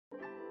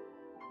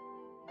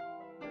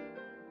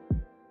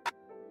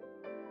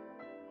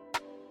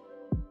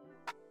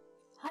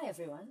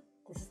everyone,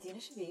 this is Dina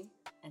Shabib,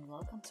 and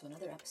welcome to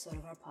another episode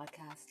of our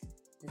podcast,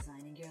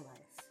 Designing Your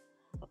Life,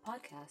 a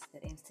podcast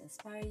that aims to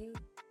inspire you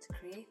to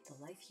create the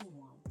life you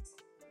want.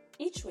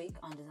 Each week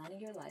on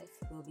Designing Your Life,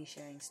 we'll be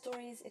sharing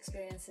stories,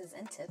 experiences,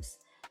 and tips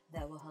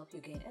that will help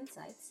you gain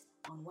insights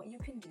on what you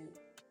can do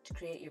to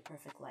create your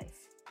perfect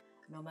life,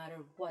 no matter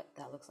what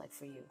that looks like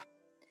for you.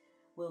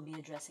 We'll be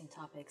addressing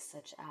topics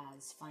such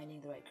as finding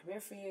the right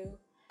career for you,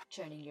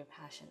 turning your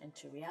passion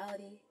into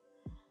reality,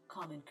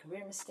 common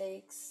career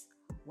mistakes,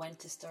 when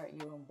to start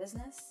your own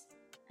business,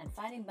 and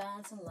finding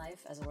balance in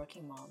life as a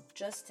working mom,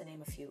 just to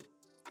name a few.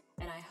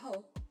 And I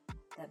hope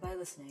that by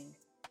listening,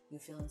 you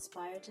feel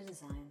inspired to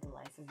design the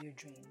life of your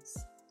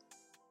dreams.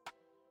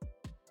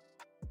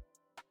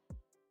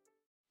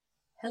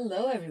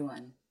 Hello,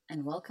 everyone,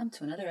 and welcome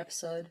to another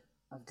episode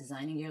of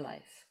Designing Your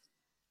Life.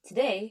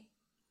 Today,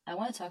 I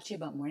want to talk to you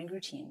about morning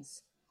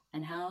routines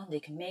and how they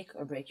can make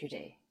or break your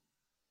day.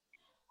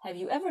 Have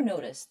you ever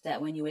noticed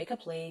that when you wake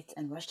up late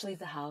and rush to leave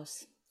the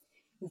house,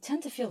 you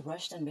tend to feel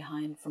rushed and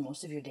behind for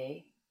most of your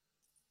day?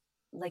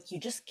 Like you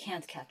just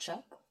can't catch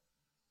up?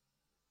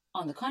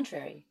 On the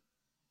contrary,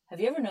 have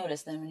you ever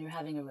noticed that when you're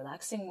having a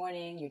relaxing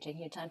morning, you're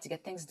taking your time to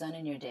get things done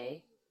in your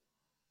day,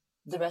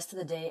 the rest of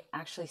the day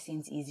actually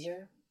seems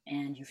easier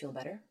and you feel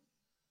better?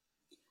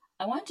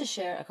 I wanted to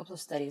share a couple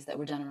of studies that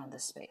were done around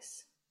this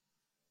space.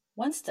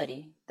 One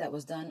study that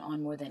was done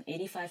on more than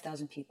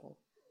 85,000 people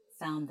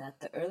found that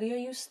the earlier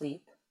you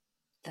sleep,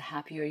 the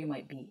happier you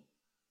might be.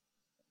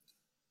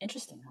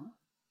 Interesting, huh?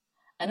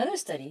 Another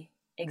study,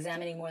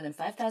 examining more than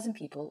 5,000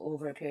 people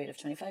over a period of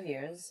 25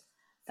 years,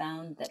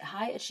 found that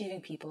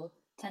high-achieving people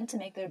tend to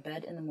make their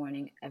bed in the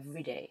morning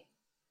every day.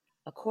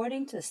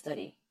 According to the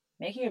study,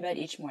 making your bed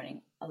each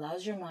morning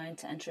allows your mind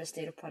to enter a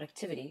state of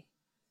productivity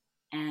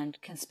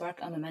and can spark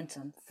a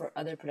momentum for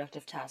other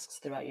productive tasks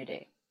throughout your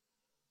day.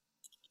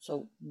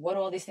 So what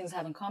do all these things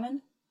have in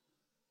common?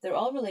 They're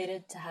all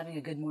related to having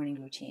a good morning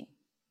routine.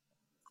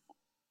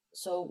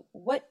 So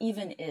what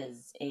even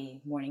is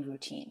a morning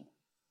routine?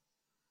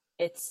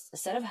 It's a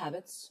set of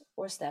habits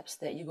or steps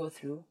that you go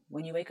through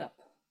when you wake up.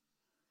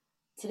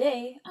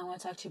 Today, I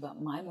want to talk to you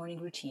about my morning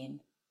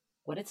routine,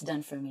 what it's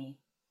done for me,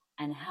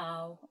 and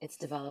how it's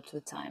developed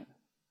with time.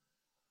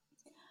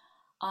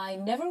 I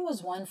never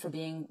was one for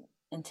being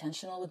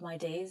intentional with my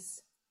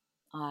days.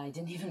 I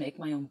didn't even make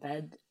my own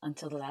bed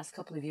until the last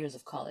couple of years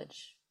of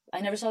college. I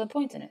never saw the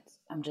point in it.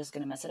 I'm just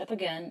going to mess it up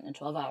again in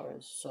 12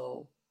 hours,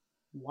 so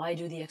why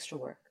do the extra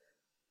work?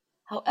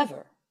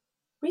 However,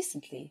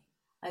 recently,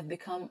 I've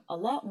become a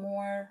lot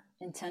more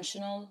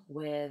intentional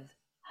with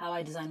how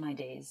I design my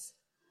days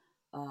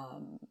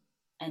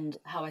and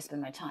how I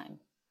spend my time.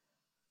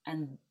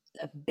 And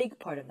a big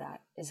part of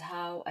that is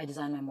how I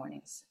design my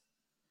mornings.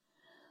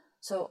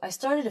 So I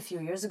started a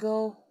few years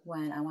ago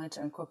when I wanted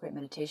to incorporate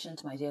meditation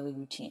into my daily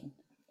routine.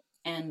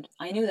 And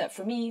I knew that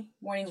for me,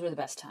 mornings were the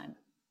best time.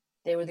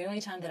 They were the only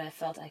time that I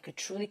felt I could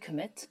truly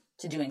commit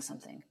to doing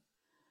something.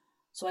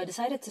 So I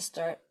decided to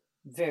start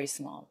very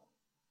small.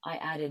 I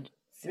added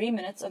 3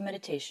 minutes of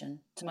meditation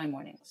to my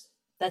mornings.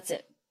 That's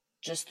it.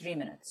 Just 3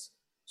 minutes.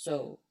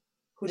 So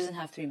who doesn't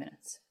have 3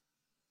 minutes?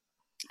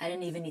 I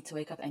didn't even need to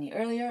wake up any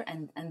earlier.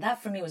 And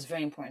that for me was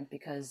very important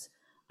because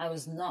I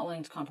was not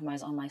willing to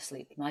compromise on my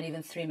sleep, not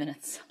even 3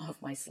 minutes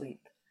of my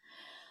sleep.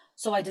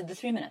 So I did the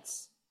 3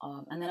 minutes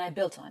and then I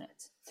built on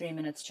it. 3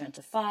 minutes turned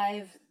to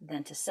 5,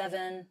 then to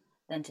 7,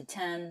 then to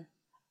 10,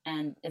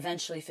 and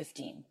eventually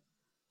 15.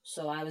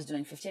 So I was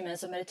doing 15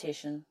 minutes of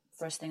meditation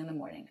first thing in the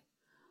morning.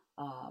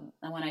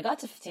 And when I got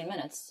to 15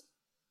 minutes,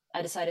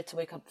 I decided to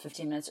wake up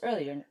 15 minutes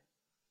earlier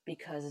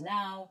because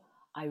now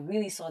I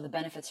really saw the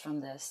benefits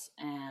from this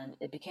and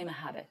it became a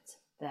habit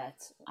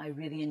that I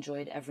really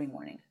enjoyed every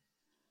morning.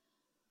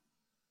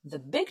 The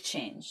big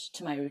change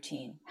to my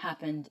routine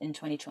happened in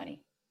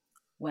 2020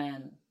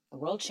 when the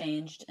world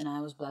changed and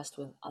I was blessed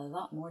with a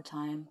lot more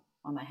time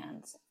on my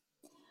hands.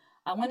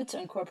 I wanted to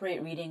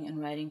incorporate reading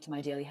and writing to my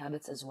daily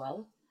habits as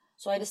well,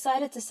 so I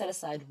decided to set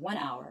aside 1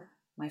 hour,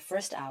 my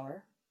first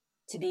hour,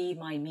 to be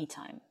my me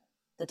time,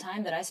 the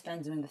time that I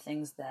spend doing the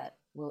things that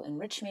will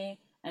enrich me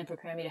and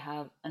prepare me to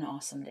have an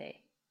awesome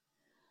day.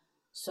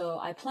 So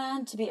I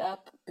plan to be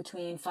up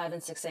between 5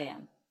 and 6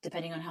 a.m.,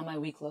 depending on how my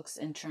week looks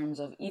in terms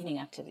of evening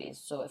activities.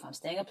 So if I'm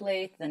staying up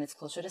late, then it's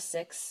closer to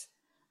 6.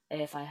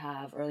 If I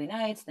have early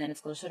nights, then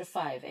it's closer to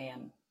 5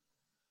 a.m.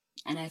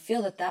 And I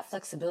feel that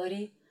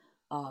flexibility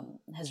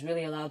has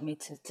really allowed me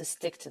to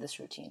stick to this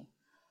routine.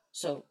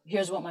 So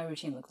here's what my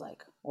routine looks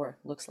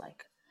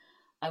like.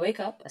 I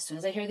wake up as soon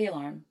as I hear the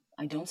alarm.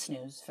 I don't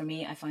snooze. For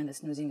me, I find that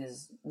snoozing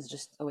is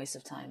just a waste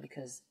of time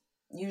because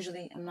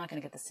usually I'm not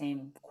going to get the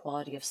same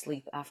quality of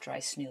sleep after I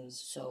snooze.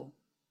 So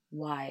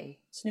why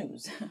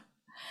snooze?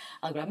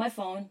 I'll grab my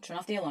phone, turn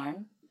off the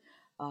alarm.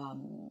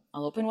 I'll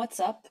open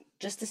WhatsApp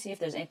just to see if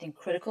there's anything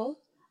critical.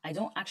 I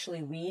don't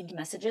actually read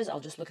messages. I'll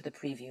just look at the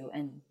preview.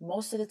 And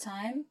most of the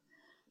time,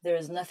 there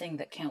is nothing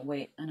that can't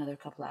wait another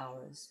couple of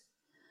hours.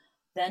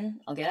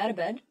 Then I'll get out of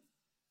bed,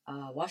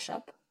 wash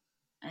up,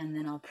 and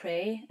then I'll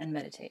pray and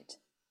meditate.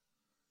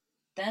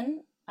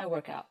 Then I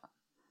work out.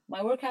 My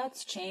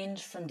workouts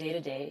change from day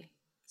to day.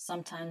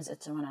 Sometimes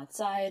it's a run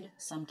outside,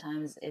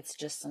 sometimes it's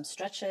just some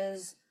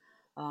stretches,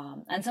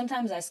 and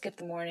sometimes I skip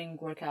the morning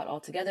workout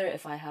altogether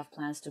if I have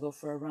plans to go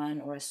for a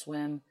run or a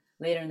swim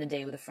later in the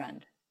day with a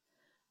friend.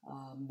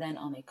 Then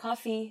I'll make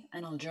coffee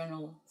and I'll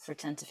journal for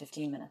 10 to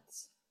 15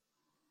 minutes.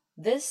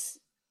 This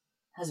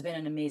has been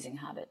an amazing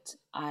habit.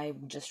 I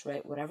just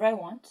write whatever I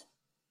want.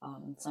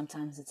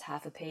 Sometimes it's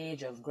half a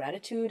page of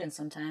gratitude, and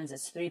sometimes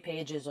it's 3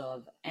 pages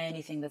of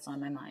anything that's on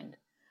my mind.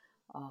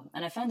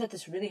 And I found that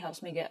this really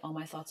helps me get all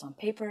my thoughts on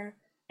paper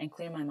and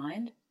clear my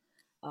mind.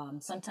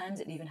 Sometimes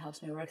it even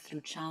helps me work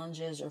through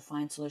challenges or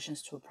find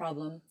solutions to a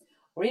problem,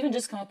 or even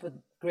just come up with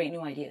great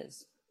new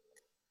ideas.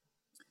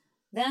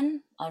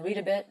 Then I'll read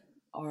a bit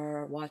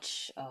or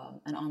watch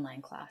an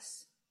online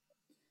class.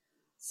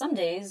 Some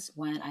days,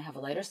 when I have a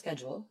lighter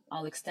schedule,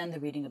 I'll extend the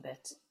reading a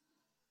bit.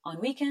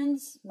 On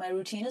weekends, my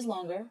routine is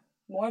longer,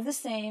 more of the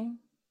same,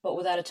 but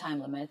without a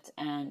time limit,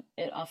 and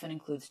it often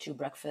includes 2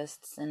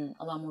 breakfasts and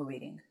a lot more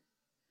reading.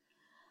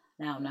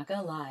 Now, I'm not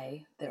gonna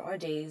lie, there are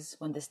days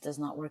when this does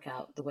not work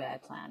out the way I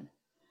plan,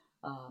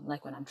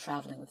 like when I'm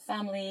traveling with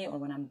family or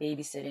when I'm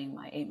babysitting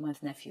my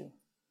 8-month nephew.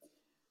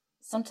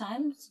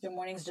 Sometimes your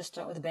mornings just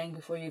start with a bang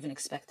before you even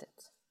expect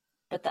it.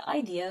 But the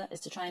idea is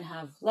to try and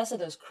have less of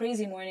those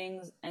crazy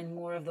mornings and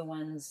more of the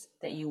ones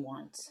that you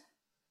want.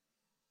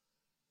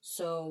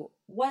 So,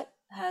 what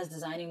has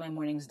designing my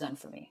mornings done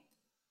for me?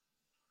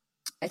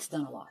 It's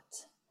done a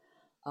lot.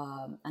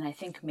 And I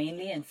think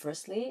mainly and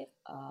firstly,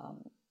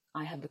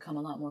 I have become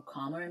a lot more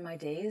calmer in my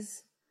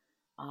days.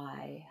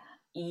 I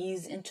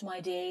ease into my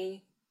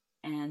day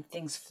and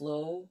things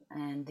flow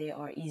and they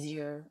are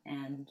easier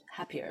and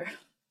happier.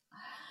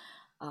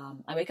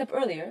 I wake up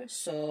earlier,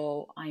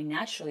 so I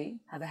naturally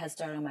have a head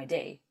start on my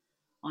day.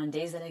 On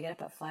days that I get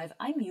up at 5,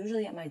 I'm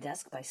usually at my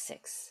desk by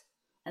 6.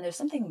 And there's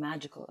something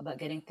magical about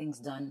getting things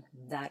done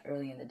that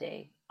early in the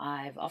day.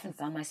 I've often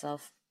found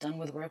myself done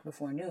with work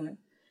before noon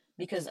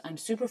because I'm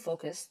super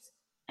focused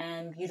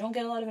and you don't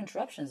get a lot of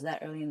interruptions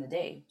that early in the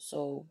day,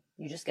 so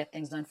you just get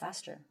things done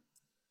faster.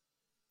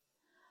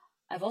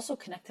 I've also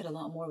connected a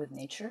lot more with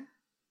nature.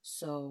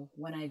 So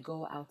when I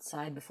go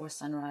outside before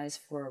sunrise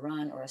for a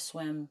run or a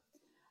swim,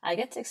 I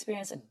get to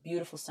experience a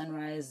beautiful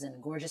sunrise and a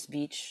gorgeous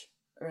beach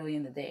early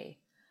in the day.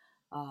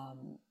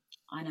 And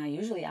I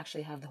usually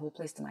actually have the whole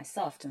place to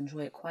myself to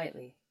enjoy it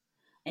quietly.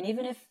 And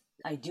even if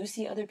I do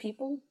see other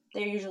people,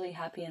 they're usually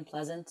happy and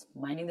pleasant,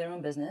 minding their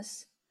own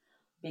business,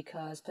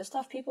 because pissed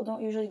off people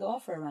don't usually go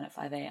out for a run at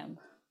 5 a.m.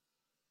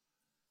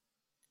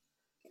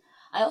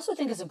 I also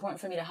think it's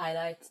important for me to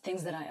highlight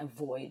things that I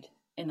avoid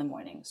in the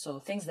morning. So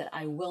things that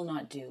I will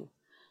not do.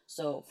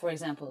 So, for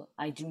example,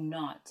 I do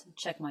not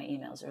check my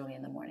emails early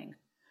in the morning.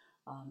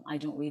 I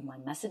don't read my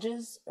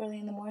messages early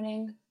in the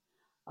morning.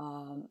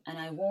 And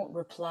I won't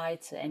reply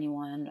to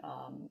anyone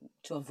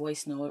to a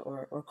voice note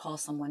or call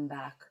someone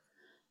back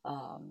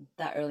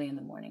that early in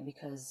the morning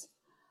because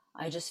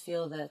I just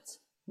feel that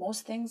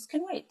most things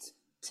can wait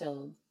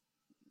till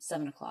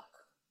 7 o'clock.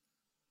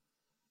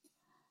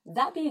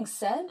 That being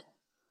said,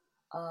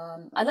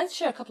 I'd like to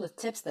share a couple of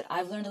tips that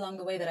I've learned along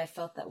the way that I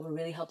felt that were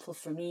really helpful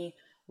for me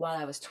while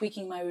I was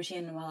tweaking my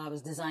routine and while I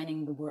was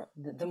designing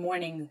the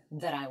morning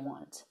that I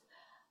want.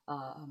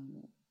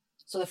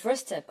 So the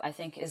first tip, I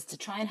think, is to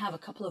try and have a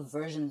couple of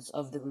versions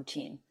of the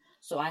routine.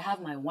 So I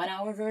have my 1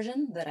 hour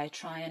version that I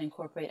try and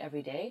incorporate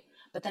every day,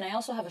 but then I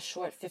also have a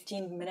short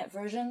 15-minute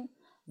version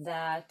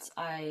that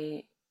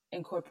I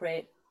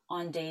incorporate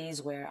on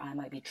days where I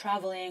might be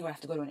traveling or I have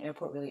to go to an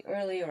airport really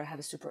early or I have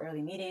a super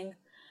early meeting.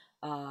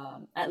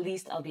 At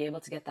least I'll be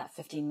able to get that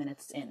 15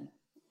 minutes in.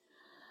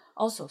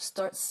 Also,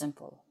 start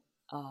simple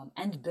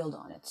and build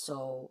on it.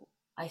 So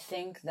I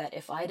think that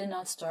if I did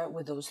not start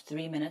with those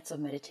 3 minutes of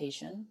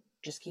meditation,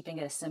 just keeping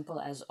it as simple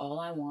as all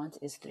I want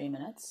is 3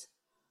 minutes,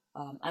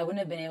 I wouldn't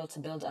have been able to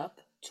build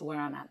up to where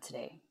I'm at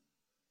today.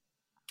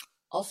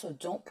 Also,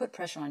 don't put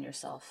pressure on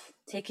yourself.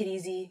 Take it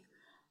easy,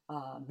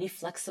 be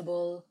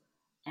flexible,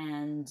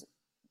 and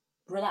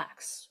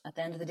relax. At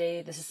the end of the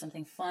day, this is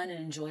something fun and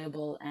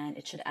enjoyable, and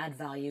it should add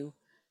value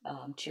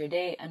to your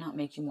day and not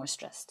make you more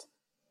stressed.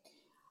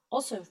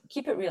 Also,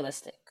 keep it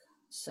realistic.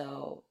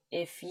 So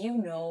if you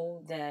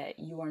know that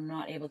you are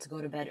not able to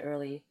go to bed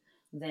early,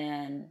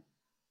 then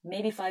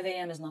maybe 5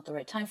 a.m. is not the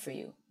right time for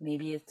you.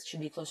 Maybe it should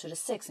be closer to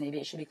 6. Maybe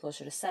it should be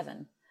closer to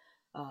 7.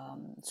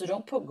 So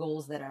don't put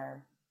goals that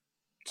are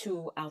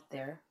too out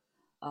there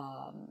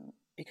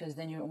because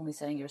then you're only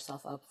setting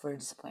yourself up for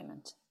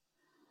disappointment.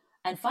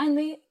 And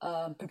finally,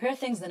 prepare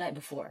things the night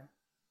before.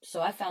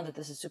 So I found that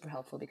this is super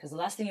helpful because the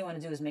last thing you want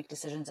to do is make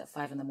decisions at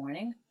 5 in the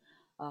morning.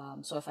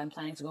 So if I'm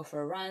planning to go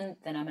for a run,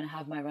 then I'm going to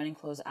have my running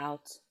clothes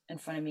out in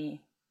front of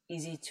me,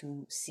 easy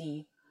to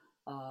see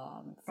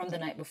from the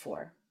night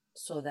before,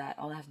 so that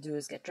all I have to do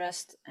is get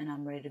dressed and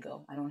I'm ready to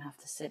go. I don't have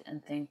to sit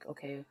and think,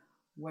 okay,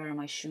 where are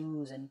my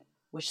shoes and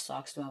which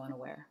socks do I want to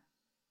wear?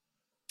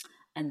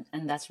 And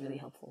that's really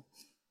helpful.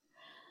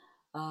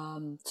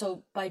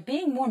 So by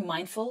being more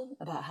mindful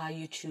about how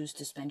you choose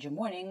to spend your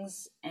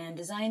mornings and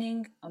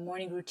designing a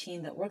morning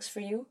routine that works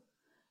for you,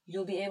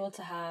 you'll be able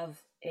to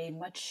have a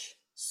much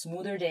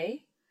smoother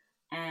day,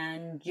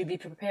 and you'd be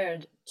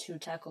prepared to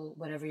tackle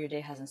whatever your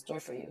day has in store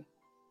for you.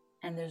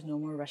 And there's no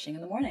more rushing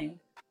in the morning.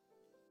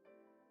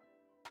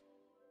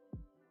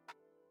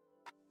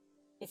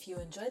 If you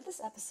enjoyed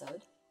this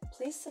episode,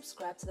 please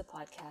subscribe to the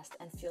podcast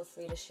and feel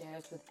free to share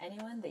it with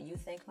anyone that you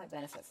think might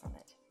benefit from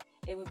it.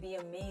 It would be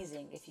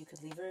amazing if you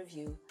could leave a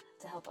review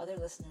to help other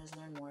listeners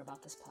learn more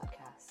about this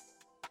podcast.